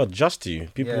 Because people adjust to you.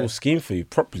 People will scheme for you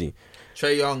properly.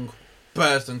 Trae Young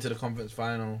burst into the conference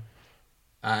final.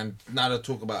 And now they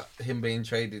talk about him being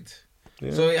traded.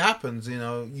 Yeah. So it happens,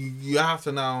 you have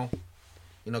to now,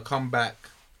 come back,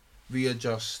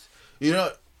 readjust,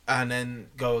 and then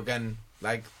go again.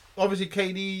 Like, obviously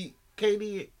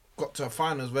KD got to a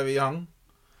finals very young,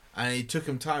 and it took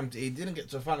him time. He didn't get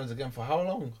to the finals again for how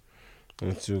long?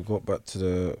 Until he got back to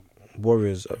the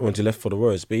Warriors, when he left for the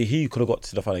Warriors. But he could have got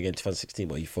to the final again in 2016,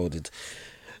 but he folded.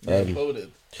 He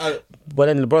folded. But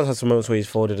then LeBron had some moments where he's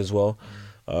folded as well.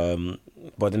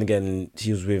 But then again,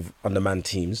 he was with undermanned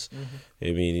teams. Mm-hmm.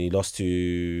 I mean, he lost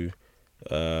to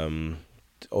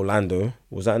Orlando.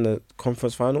 Was that in the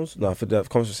conference finals? No, for the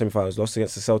conference semi-finals. Lost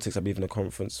against the Celtics, I believe, in the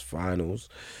conference finals.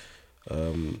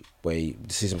 The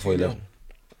season before he left.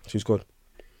 Who scored?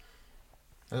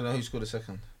 I don't know who scored the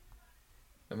second.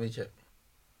 Let me check.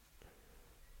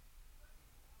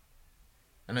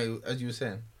 I know, as you were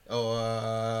saying. Oh,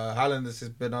 Haaland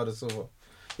assist Bernardo Silva.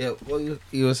 Yeah, what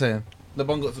you were saying.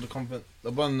 LeBron got to the conference.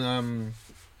 LeBron,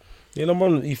 Yeah,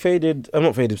 LeBron, he faded. I'm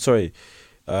not faded. Sorry.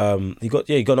 He got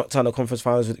knocked out in the conference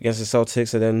finals against the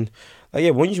Celtics, and then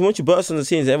once you burst on the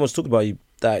scenes, everyone's talking about you.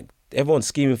 That everyone's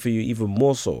scheming for you even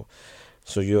more so.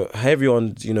 So you're heavy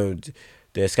on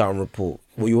their scouting report.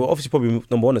 Well, you're obviously probably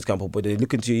number one in the scouting report, but they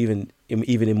look into you even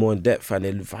in more in depth, and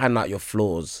they find out your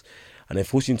flaws, and they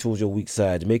force you towards your weak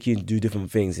side, make you do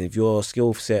different things. And if your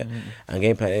skill set and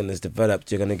game plan is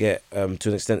developed, you're gonna get to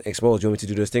an extent exposed. You want me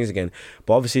to do those things again,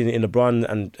 but obviously in LeBron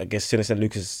and I guess to an extent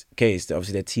Lucas' case,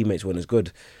 obviously their teammates weren't as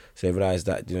good, so they realised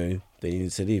that they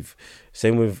needed to leave.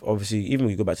 Same with obviously even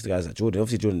when you go back to the guys like Jordan.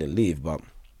 Obviously Jordan didn't leave, but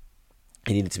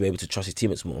he needed to be able to trust his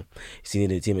teammates more. He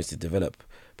needed the teammates to develop,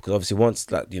 because obviously once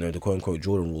the quote unquote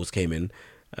Jordan rules came in,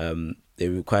 they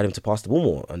required him to pass the ball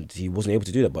more, and he wasn't able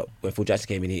to do that. But when Phil Jackson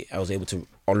came in, I was able to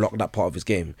unlock that part of his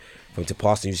game for him to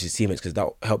pass and use his teammates, because that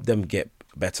helped them get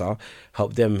better,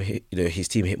 helped them his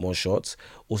team hit more shots,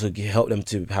 also helped them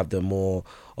to have the more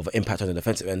of an impact on the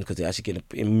defensive end, because they actually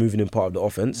get moving in part of the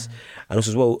offense, and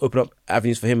also as well open up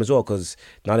avenues for him as well, because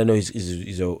now they know he's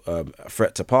a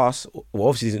threat to pass. Well,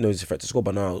 obviously he didn't know he's a threat to score,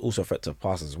 but now also a threat to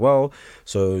pass as well.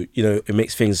 So it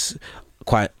makes things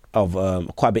quite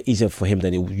a bit easier for him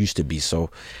than it used to be. So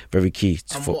very key.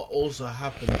 and what also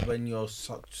happens when you're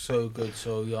so good,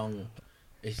 so young,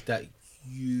 is that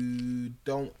you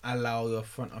don't allow your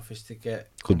front office to get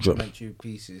Good job. complementary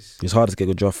pieces. It's hard to get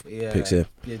good draft picks here.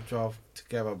 Draft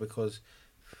together, because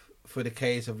for the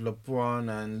case of LeBron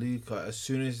and Luka, as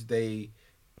soon as they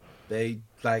hit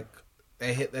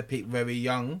their peak very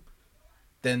young,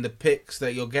 then the picks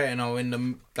that you're getting are in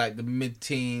the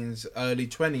mid-teens, early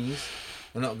 20s.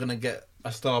 We're not gonna get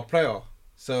a star player,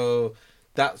 so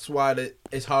that's why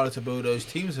it's harder to build those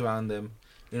teams around them.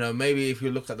 Maybe if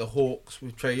you look at the Hawks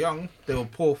with Trae Young, they were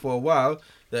poor for a while.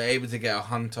 They're able to get a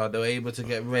Hunter. They were able to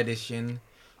get Reddish in.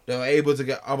 They were able to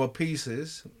get other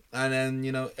pieces, and then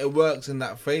it works in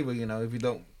that favor. If you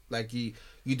don't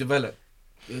you develop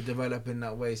in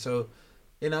that way. So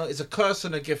it's a curse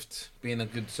and a gift being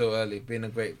being a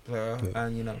great player,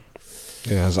 and Yeah,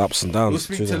 it has ups and downs. We'll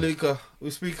speak to Luka.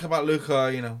 We'll speak about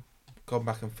Luka, come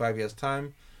back in 5 years'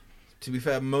 time. To be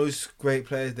fair, most great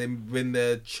players, they win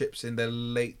their chips in their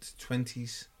late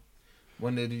 20s.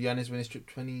 When did Giannis win his trip?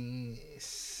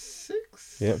 26?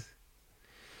 Yeah.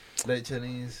 Late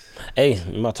 20s. Hey,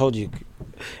 I told you,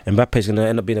 Mbappe's going to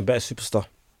end up being a better superstar.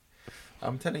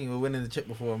 I'm telling you, we're winning the chip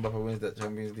before Mbappe wins that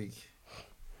Champions League.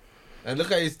 And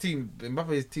look at his team.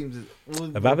 Mbappe's team's...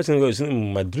 Mbappe's going to go to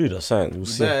Madrid or something. We'll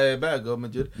see. Better go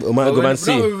Madrid. It might go Man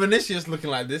City. Not with Vinicius looking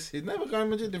like this. He's never going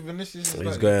Madrid if Vinicius is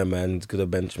He's going, man. He's going to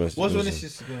bench. What's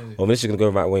Vinicius going to do? Well, Vinicius is going to go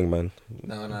right wing, man.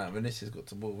 No. Vinicius got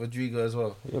to ball. Rodrigo as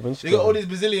well. Yeah, Vinicius You got all these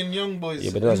Brazilian young boys. Yeah,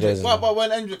 but that's guys. What about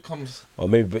when Endrick comes? Or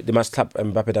maybe they must tap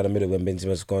Mbappe down the middle when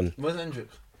Benzema's gone. Where's Endrick?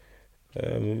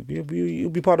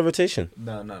 You'll be part of the rotation.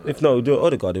 No. If not, we'll do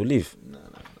Odegaard. He'll leave. No.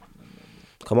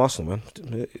 Come Arsenal, man.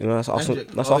 That's Arsenal.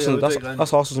 Endrick. That's Oh, Arsenal. yeah,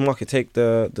 that's Arsenal's market. Take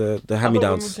the hand me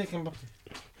downs. We're taking Mbappe.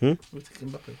 Hmm? We're taking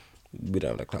Mbappe. We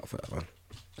don't have the clout for that, man.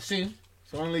 Soon.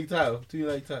 It's 1 league title, 2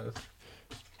 league titles,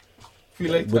 3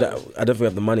 league titles. I don't think we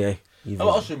have the money, eh? How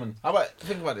about Osimhen?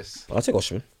 Think about this. I'll take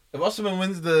Osimhen. If Osimhen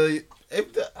wins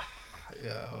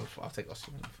I'll take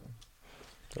Osimhen.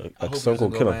 I hope Stone he Cold doesn't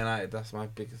go killer. Man United. That's my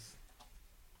biggest.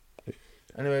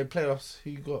 Anyway, playoffs. Who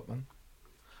you got, man?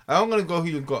 I'm gonna go who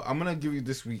you got. I'm gonna give you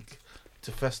this week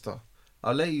to fester.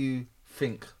 I'll let you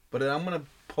think, but then I'm gonna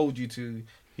hold you to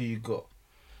who you got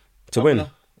To win.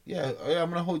 I'm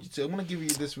gonna hold you to. I'm gonna give you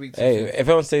this week. Hey, if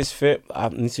everyone stays fit, I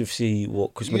need to see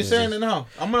what Chris You're Middleton saying it now.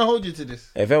 I'm gonna hold you to this.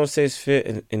 If everyone stays fit,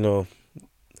 and and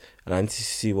I need to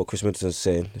see what Chris Middleton's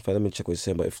saying. Let me check what he's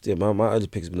saying. But my early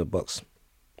pick has been the Bucks.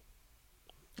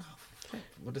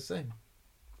 What the same?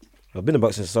 I've been the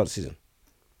Bucks since the start of the season.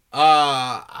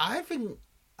 I think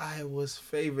I was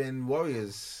favouring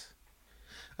Warriors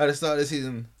at the start of the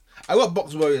season. I got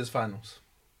Bucks Warriors finals.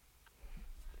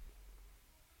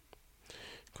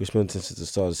 Chris Middleton since the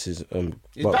start of the season.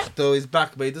 He's Bucks. back though. He's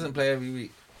back, but he doesn't play every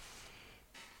week.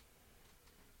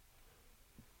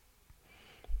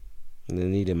 And they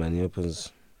need him, man. He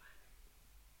opens.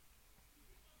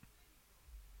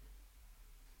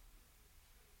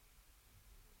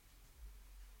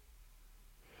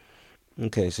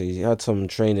 Okay, so he had some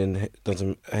training, done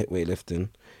some weightlifting,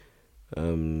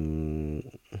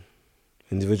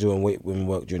 individual and weight women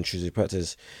work during Tuesday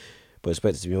practice, but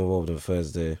expected to be involved on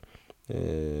Thursday.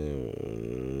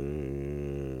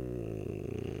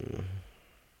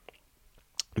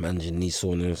 Managing knee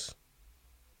soreness.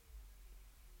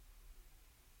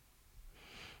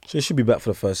 So he should be back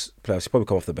for the first playoffs. He'll probably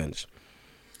come off the bench.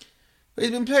 But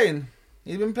he's been playing.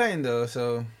 He's been playing though,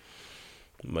 so.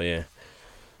 But yeah.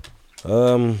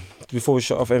 Before we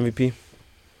shut off MVP.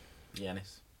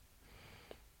 Giannis.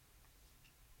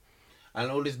 And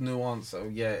all this nuance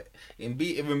of if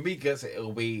Embiid gets it,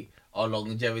 it'll be a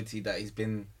longevity that he's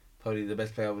been probably the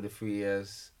best player over the 3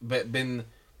 years, but been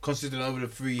consistent over the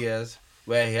 3 years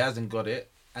where he hasn't got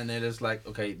it, and then it's like,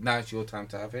 okay, now it's your time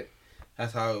to have it.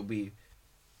 That's how it'll be.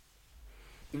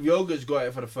 If Jokic got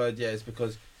it for the third year, it's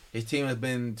because his team has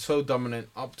been so dominant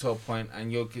up to a point,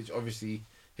 and Jokic obviously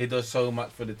he does so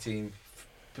much for the team,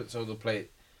 puts all the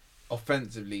plate.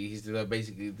 Offensively, he's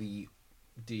basically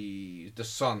the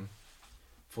sun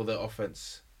for the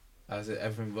offense, as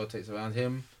everything rotates around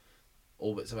him,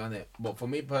 orbits around it. But for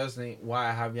me personally, why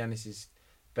I have Giannis is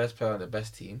best player on the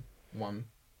best team. One,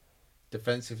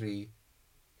 defensively,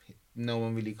 no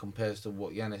one really compares to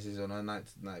what Giannis is on a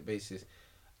night-to-night basis,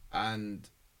 and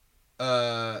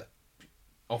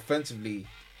offensively,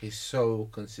 he's so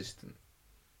consistent.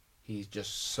 He's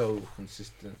just so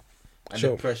consistent, and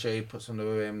the pressure he puts on the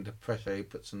rim, the pressure he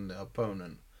puts on the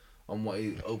opponent, on what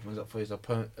he opens up for his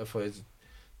opponent,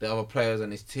 the other players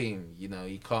on his team, you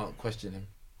can't question him,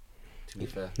 to be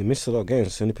fair. He missed a lot of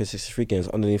games. He only played 63 games.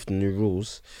 Underneath the new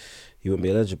rules, he wouldn't be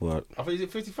eligible. I think he's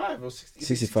at 55 or 60.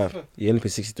 65. He only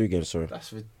played 63 games, sorry.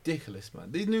 That's ridiculous,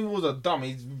 man. These new rules are dumb.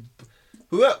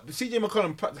 CJ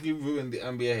McCollum practically ruined the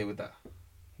NBA with that.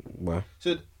 Why?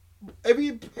 So, if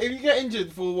you get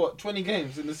injured for 20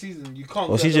 games in the season, you can't.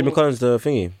 Well, CJ McCollum's the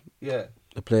thingy. Yeah.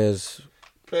 The players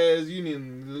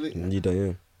union. You don't,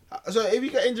 yeah. So if you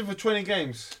get injured for 20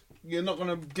 games, you're not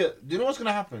gonna get. Do you know what's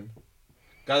gonna happen?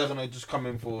 Guys are gonna just come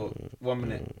in for 1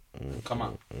 minute and come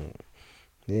out.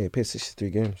 Yeah, he played 63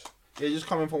 games. Yeah, just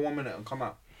come in for 1 minute and come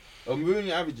out. I'm ruining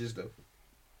your averages though.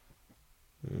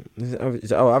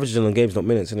 Averages on games, not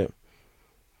minutes, isn't it?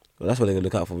 Well, that's what they're gonna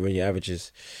look out for. Ruining your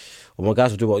averages. Well, my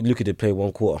guys will do what Luka did: play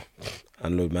 1 quarter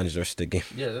and manage the rest of the game.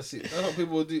 Yeah, that's it. That's what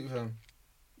people will do, fam.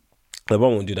 LeBron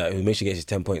won't do that. He'll make sure he gets his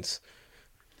 10 points.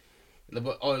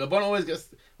 LeBron always gets.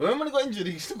 Remember when he got injured,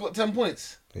 he still got 10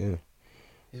 points. Yeah.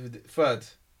 He's third,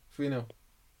 3-0.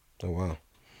 Oh wow,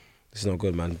 this is not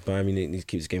good, man. Bayern Munich needs to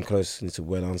keep this game close. Needs to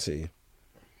wear down City.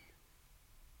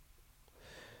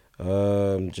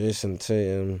 Jason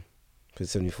Tatum played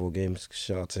 74 games.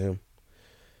 Shout out to him.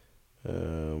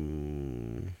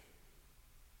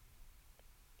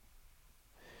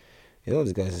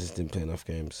 These guys just didn't play enough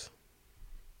games.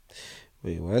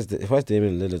 Wait, why is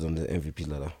Damian Lillard on the MVP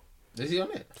ladder? Is he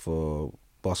on it? For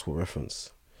Basketball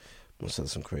Reference. Must have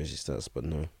some crazy stats, but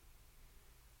no.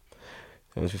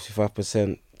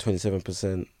 55%,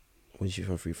 27%. What did you shoot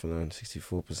from 3 for 9?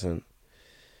 64%.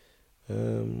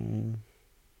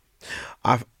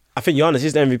 I think Giannis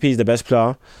is the MVP. He's the best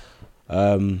player.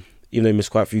 Even though he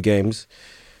missed quite a few games.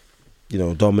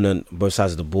 Dominant both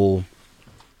sides of the ball.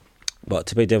 But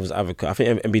to play devil's advocate, I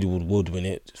think Embiid would win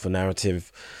it for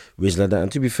narrative reasons like that.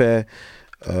 And to be fair,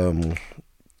 they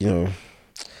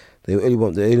only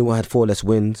one had 4 less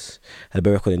wins, had a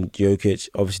better record than Jokic,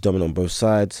 obviously dominant on both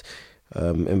sides.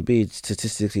 Embiid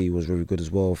statistically was very good as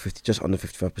well, just under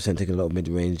 55%, taking a lot of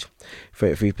mid-range,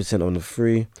 33% on the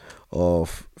free,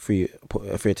 of free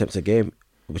attempts a game,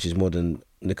 which is more than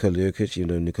Nikola Jokic, even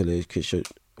though Nikola Jokic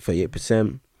shot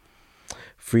 38%.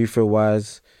 Free throw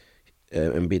wise,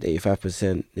 Embiid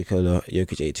 85%, Nikola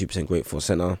Jokic 82%, great for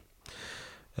centre.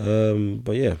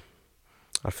 But yeah,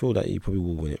 I feel that he probably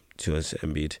will win it to us,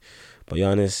 Embiid. But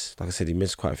Giannis, like I said, he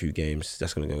missed quite a few games.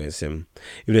 That's going to go against him.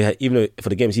 Even though for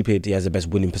the games he played, he has the best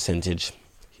winning percentage,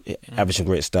 averaging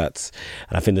great stats.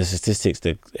 And I think the statistics,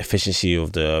 the efficiency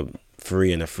of the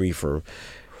free and the free throw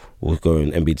will go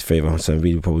in Embiid's favour. So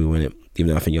Embiid will probably win it.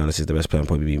 Even though I think Giannis is the best player and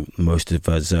probably be most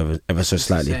deserved ever so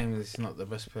slightly. Saying it's not the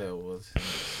best player was.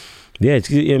 Yeah, and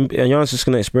Giannis is just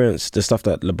going to experience the stuff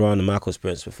that LeBron and Michael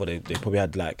experienced before. They probably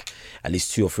had like at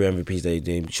least 2 or 3 MVPs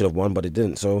they should have won, but they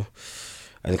didn't. So,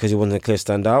 and because he wasn't a clear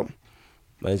standout,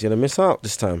 man, he's going to miss out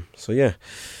this time. So yeah.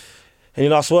 Any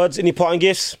last words? Any parting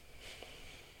gifts?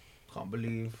 Can't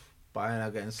believe Bayern are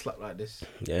getting slapped like this.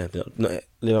 Yeah, they're not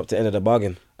living up to the end of the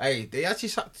bargain. Hey, they actually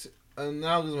sacked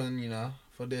Nagelsmann,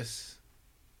 for this.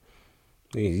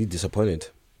 He's disappointed.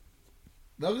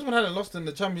 Nagelsmann hadn't lost in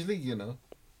the Champions League,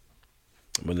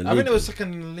 But I think they were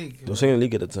second in the league. They were second in the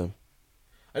league at the time.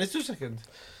 And it's 2 seconds.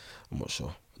 I'm not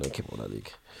sure. I don't care about that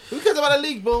league. Who cares about the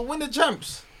league, bro? Win the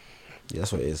champs. Yeah,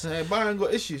 that's what it is. Bayern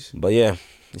got issues. But yeah,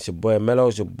 it's your boy Mello,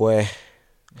 it's your boy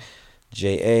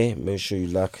JA. Make sure you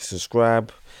like and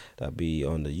subscribe. That'll be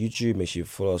on the YouTube. Make sure you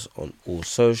follow us on all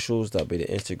socials. That'll be the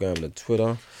Instagram and the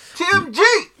Twitter. TMG!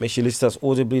 Make sure you listen to us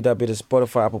audibly. That'll be the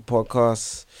Spotify, Apple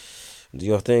Podcasts. Do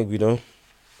your thing, you know.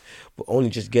 We're only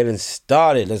just getting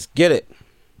started. Let's get it.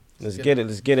 Let's get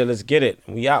it.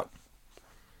 We out.